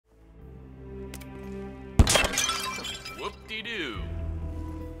Whoop-de-doo.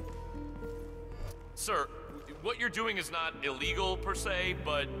 Sir, what you're doing is not illegal per se,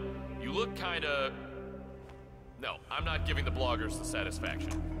 but you look kinda... No, I'm not giving the bloggers the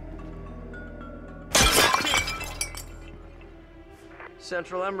satisfaction.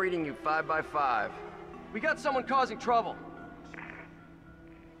 Central, I'm reading you 5 by 5. We got someone causing trouble.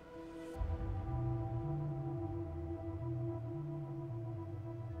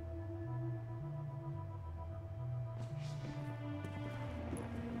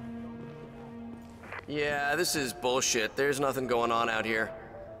 Yeah, this is bullshit. There's nothing going on out here.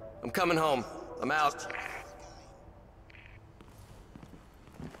 I'm coming home. I'm out.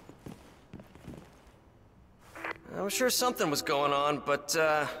 I was sure something was going on, but,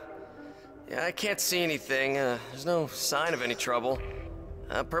 yeah, I can't see anything. There's no sign of any trouble.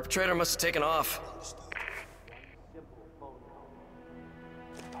 Perpetrator must have taken off.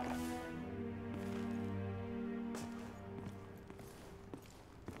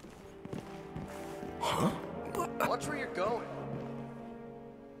 Huh? Watch where you're going.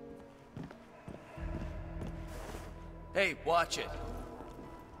 Hey, watch it.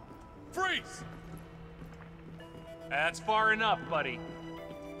 Freeze! That's far enough, buddy.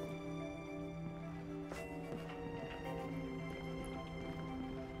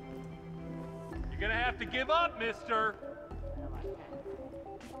 You're gonna have to give up, mister.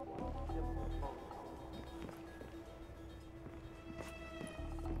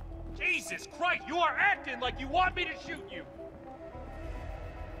 Jesus Christ, you are acting like you want me to shoot you!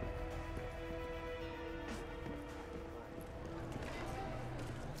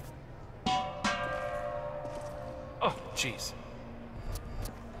 Oh, jeez.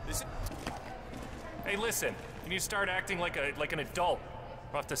 Hey, listen. You need to start acting like an adult.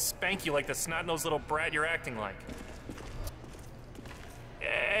 I'll have to spank you like the snot-nosed little brat you're acting like.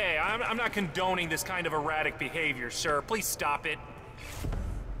 Hey, I'm not condoning this kind of erratic behavior, sir. Please stop it.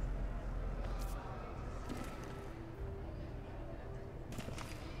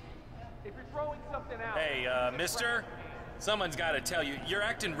 If you're throwing something out... Hey, mister? Someone's got to tell you, you're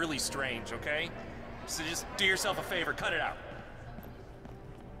acting really strange, okay? So just do yourself a favor, cut it out.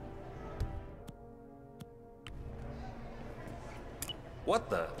 What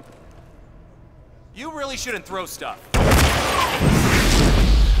the? You really shouldn't throw stuff.